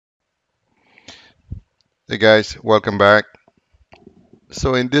Hey guys, welcome back.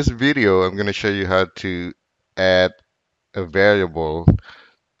 So in this video, I'm going to show you how to add a variable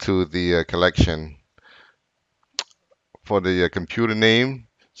to the collection for the computer name.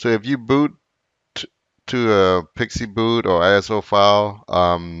 So if you boot t to a Pixie boot or ISO file,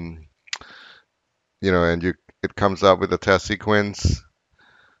 and it comes up with a test sequence,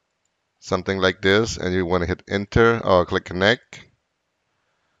 something like this, and you want to hit enter or click connect.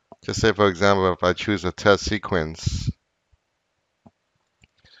 Just say, for example, if I choose a test sequence,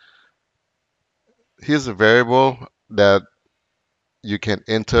 here's a variable that you can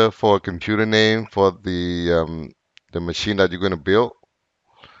enter for a computer name for the machine that you're going to build.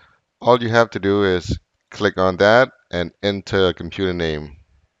 All you have to do is click on that and enter a computer name.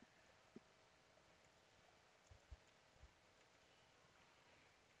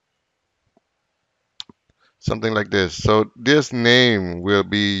 Something like this. So this name will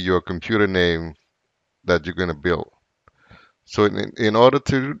be your computer name that you're going to build. So in order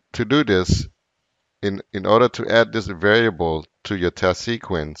to do this, in order to add this variable to your test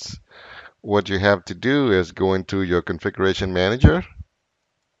sequence, what you have to do is go into your configuration manager,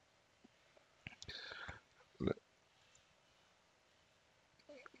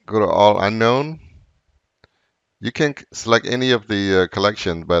 go to all unknown. You can select any of the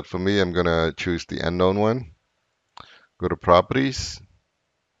collection, but for me, I'm gonna choose the unknown one. Go to properties,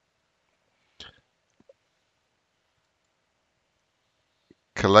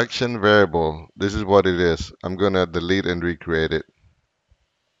 collection variable. This is what it is. I'm gonna delete and recreate it.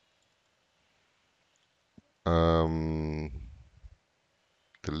 Um,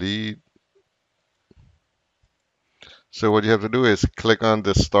 delete. So what you have to do is click on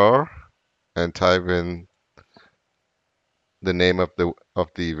the star and type in the name of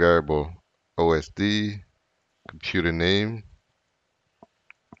the variable, OSD, computer name.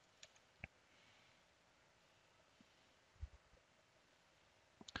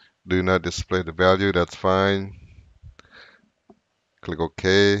 Do not display the value. That's fine. Click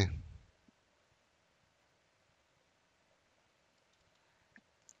OK.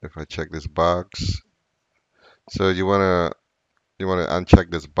 If I check this box, so you wanna uncheck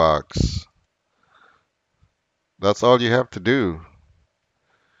this box. That's all you have to do.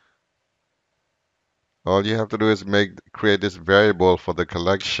 All you have to do is create this variable for the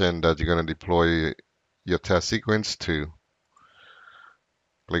collection that you're going to deploy your test sequence to.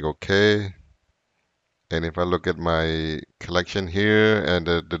 Click OK. And if I look at my collection here and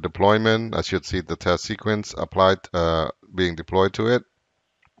the deployment, I should see the test sequence applied, being deployed to it.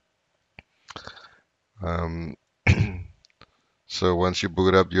 Um, so once you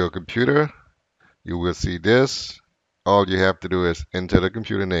boot up your computer, you will see this. All you have to do is enter the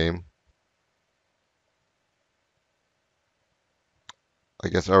computer name. I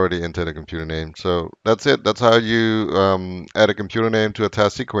guess I already entered a computer name. So that's it. That's how you add a computer name to a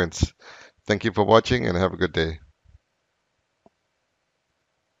task sequence. Thank you for watching and have a good day.